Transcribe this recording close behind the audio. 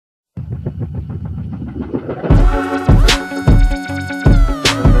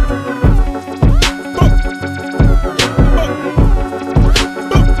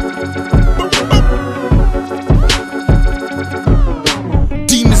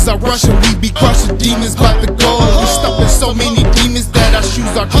Jesus are rushing, we be crushing demons by the goal. We stuffing so many demons that our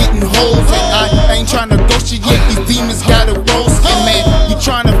shoes are getting holes. And I ain't trying to ghost you yet, these demons got a roast. And man, you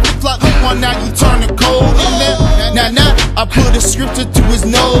trying to flip-flop, look one now you turn the cold. And now, I put a scripture to his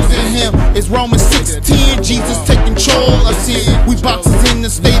nose, and him it's Romans 6:10. Jesus take control of sin. We boxers in the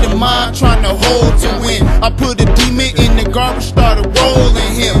state of mind, trying to hold to win. I put a demon in the garbage, started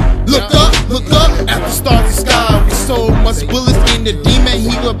rolling him. Look up, at the stars of sky. We so much bullets in the demon,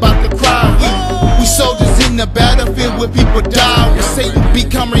 he about to cry. We soldiers in the battlefield where people die. When Satan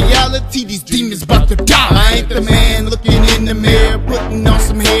become reality, these demons about to die. I ain't the man looking in the mirror, putting on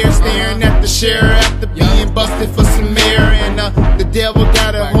some hair, staring at the sheriff after being busted for some air. And the devil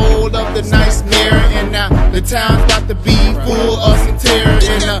got a hold of the nice mirror, and now the town's about to be full of some terror.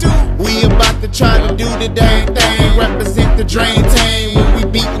 And we about to try to do the dang thing, represent the drain tame when we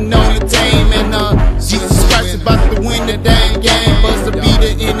beating on the tame. And Jesus Christ about to win the dang game, bust a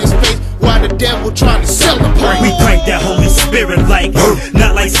beater in his face while the devil trying to celebrate. We crank that Holy Spirit like,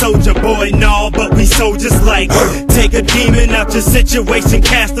 not like Soldier Boy, no, but we soldiers like. Take a demon out your situation,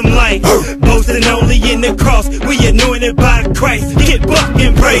 cast them like. Boasting only in the cross, we anointed by Christ. Get buck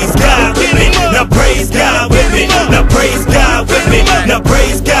and praise God with me. Now praise God with me. Now praise God with me. Now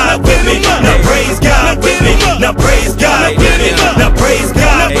praise God with me. Now praise God with me. Now praise God with me. Now praise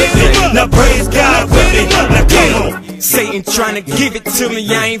God with me. Now praise God with me. Now come on. Satan tryna give it to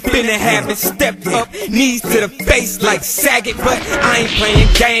me, I ain't finna have it. Step up, knees to the face like Saget, but I ain't playing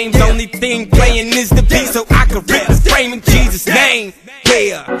games. Only thing playing is the beat, so I can rip the frame in Jesus' name.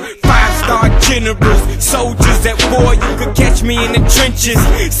 Yeah, 5-star generals, soldiers at war, you could catch me in the trenches.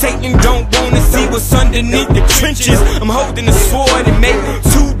 Satan don't wanna see what's underneath the trenches. I'm holding a sword and make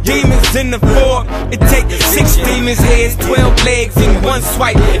 2 demons in the 4. It takes 6 demons' heads, 12 legs, and 1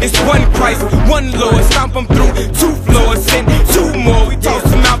 swipe. It's 1 Christ, 1 Lord. Stomp them through 2 floors and 2 more. We toss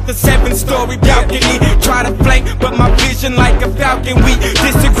them out the 7-story balcony. Try to flank, but my vision like a falcon. We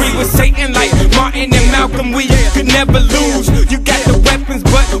disagree with Satan like Martin and Malcolm. We could never lose. You got the weapons,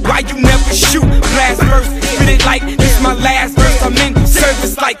 but why you never shoot? Last verse, spit it like this my last verse. I'm in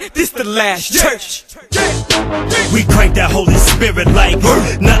service like this the last church. We crank that Holy Spirit like,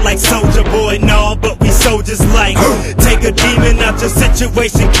 not like Soldier Boy, no, but we soldiers like. Take a demon out your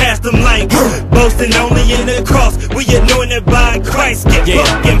situation, cast them like. Boasting only in the cross, we anointed by Christ. Get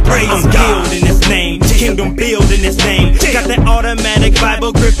buck and praise God in His name. Kingdom build in His name. Got that automatic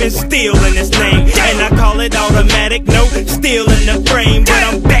Bible gripping steel in His name. And I call it automatic, no steel in the frame. But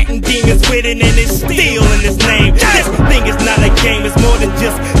I'm batting demons with it and it's steel in His name. This thing is not a game, it's more than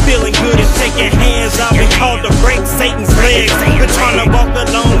just feeling good and shaking hands. I've been called to break Satan's legs. Been trying to walk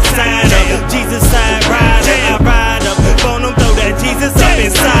alongside of Jesus' side, I ride up on them, throw that Jesus up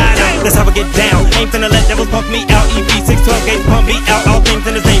inside of. That's how I get down, ain't finna let devils pump me out. EV612 gauge pump me out, all things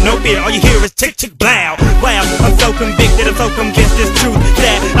in this ain't no fear. All you hear is chick chick blow. Wow, I'm so convicted, I'm so convinced this truth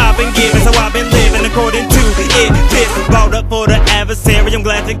that I've been given, so I've been living according to it. This brought up for the adversary, I'm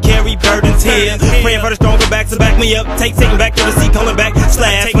glad to carry burdens here. Praying for the stronger backs to back me up. Take Satan back to the seat, calling back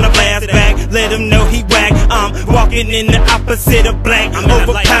slash when I blast back. Let him know he whack. I'm walking in the opposite of black. I'm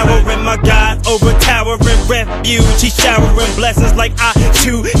overpowering my God, overtowering refuge. He's showering blessings like I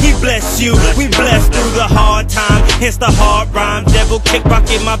chew. He bless you, we bless through the hard time. Hence the hard rhyme. Devil kick rock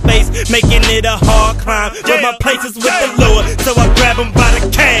in my face, making it a hard climb. But my place is with the Lord, so I grab him by the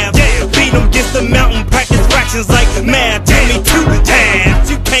calf. Beat him against the mountain, practice fractions like math. Tell me 2 times,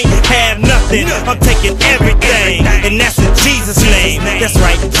 you can't have nothing. I'm taking everything, and that's in Jesus' name. That's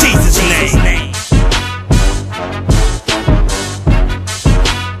right, Jesus'